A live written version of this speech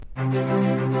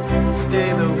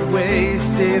Stay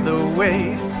the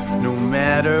way, no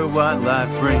matter what life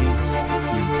brings,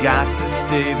 you've got to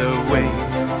stay the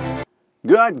way.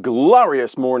 Good,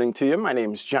 glorious morning to you. My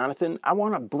name is Jonathan. I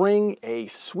want to bring a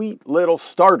sweet little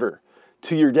starter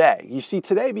to your day. You see,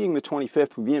 today being the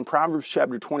 25th, we'll be in Proverbs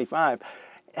chapter 25.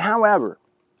 However,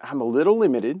 I'm a little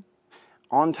limited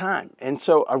on time. And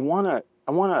so I want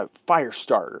a fire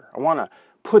starter. I want to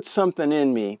put something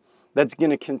in me that's going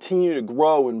to continue to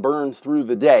grow and burn through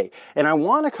the day. And I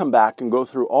want to come back and go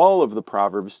through all of the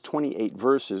Proverbs, 28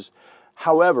 verses.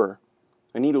 However,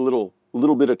 I need a little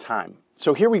bit of time.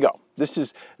 So here we go. This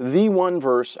is the one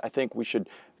verse I think we should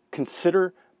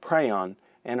consider, pray on,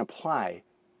 and apply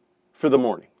for the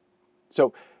morning.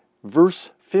 So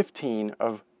verse 15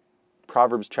 of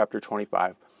Proverbs chapter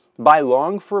 25. By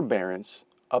long forbearance,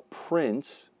 a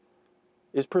prince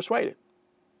is persuaded.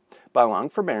 By long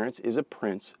forbearance is a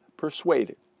prince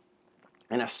persuaded,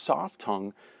 and a soft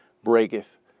tongue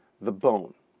breaketh the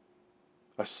bone.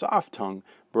 A soft tongue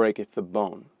breaketh the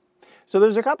bone. So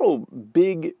there's a couple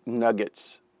big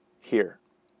nuggets here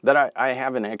that I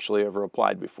haven't actually ever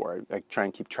applied before. I try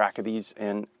and keep track of these,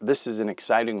 and this is an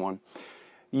exciting one.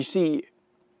 You see,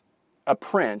 a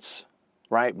prince,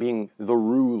 right, being the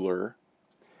ruler,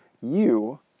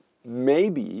 you may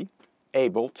be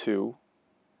able to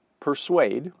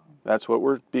persuade. That's what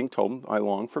we're being told. By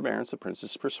long forbearance, the prince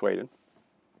is persuaded.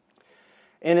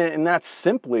 And that's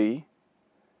simply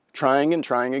trying and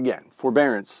trying again.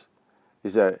 Forbearance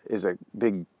is a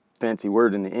big fancy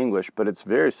word in the English, but it's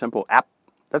very simple.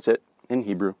 That's it in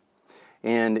Hebrew.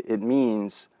 And it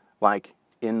means like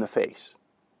in the face.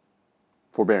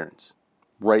 Forbearance.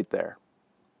 Right there.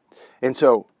 And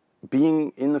so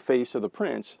being in the face of the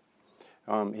prince,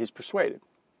 he's persuaded.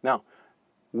 Now,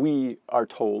 we are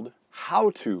told how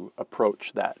to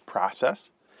approach that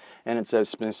process. And it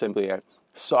says simply, a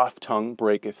soft tongue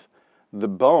breaketh the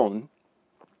bone.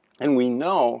 And we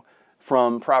know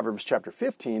from Proverbs chapter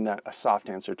 15 that a soft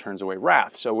answer turns away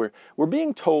wrath. So we're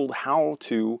being told how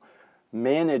to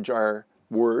manage our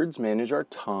words, manage our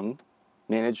tongue,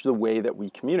 manage the way that we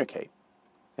communicate.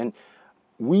 And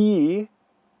we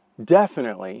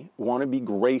definitely want to be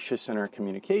gracious in our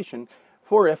communication,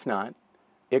 for if not,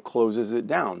 it closes it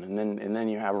down, and then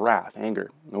you have wrath,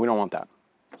 anger. And we don't want that.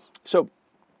 So,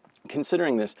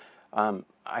 considering this,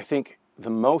 I think the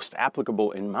most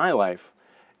applicable in my life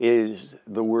is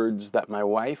the words that my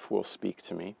wife will speak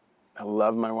to me. I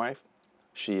love my wife.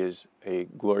 She is a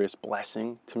glorious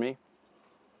blessing to me.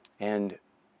 And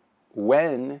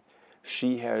when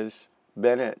she has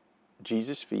been at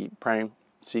Jesus' feet, praying,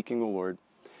 seeking the Lord,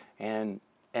 and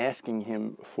asking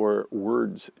Him for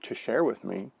words to share with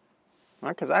me,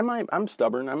 because I'm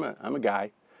stubborn. I'm a guy.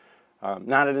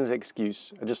 Not as an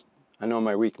excuse. I know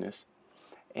my weakness.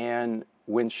 And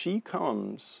when she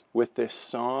comes with this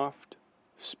soft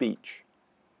speech,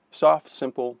 soft,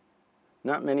 simple,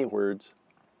 not many words,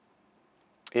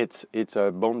 it's a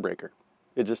bone breaker.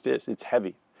 It just is. It's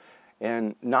heavy.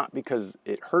 And not because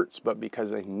it hurts, but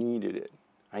because I needed it.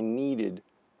 I needed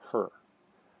her.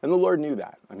 And the Lord knew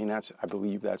that. I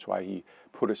believe that's why He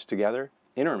put us together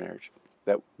in our marriage.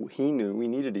 That He knew we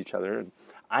needed each other, and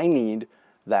I need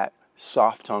that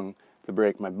soft tongue to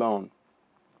break my bone.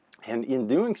 And in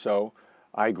doing so,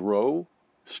 I grow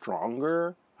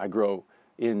stronger, I grow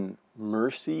in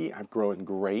mercy, I grow in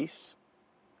grace.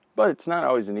 But it's not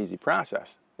always an easy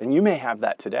process, and you may have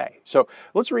that today. So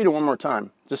let's read it one more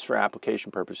time, just for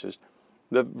application purposes.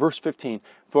 The verse 15,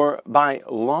 for by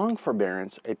long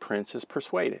forbearance a prince is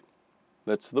persuaded.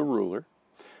 That's the ruler,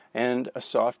 and a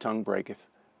soft tongue breaketh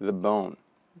the bone.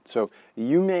 So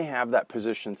you may have that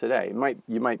position today.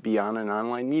 You might be on an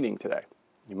online meeting today.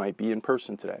 You might be in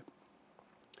person today.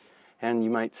 And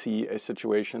you might see a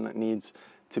situation that needs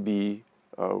to be,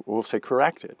 we'll say,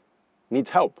 corrected, needs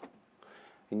help.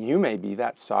 And you may be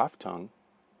that soft tongue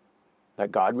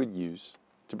that God would use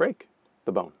to break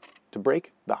the bone, to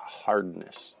break the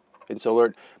hardness. And so,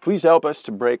 Lord, please help us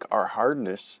to break our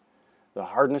hardness, the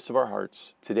hardness of our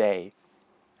hearts today,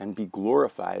 and be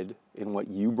glorified in what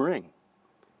You bring.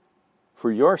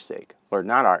 For Your sake, Lord,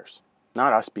 not ours,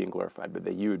 not us being glorified, but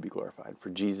that You would be glorified for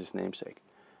Jesus' name's sake.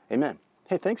 Amen.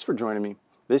 Hey, thanks for joining me.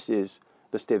 This is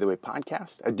the Stay the Way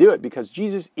podcast. I do it because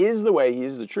Jesus is the way, He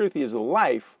is the truth, He is the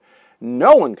life.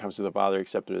 No one comes to the Father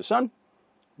except through the Son.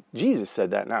 Jesus said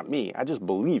that, not me. I just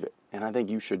believe it, and I think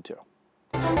you should too.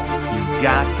 You've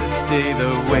got to stay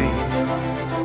the way.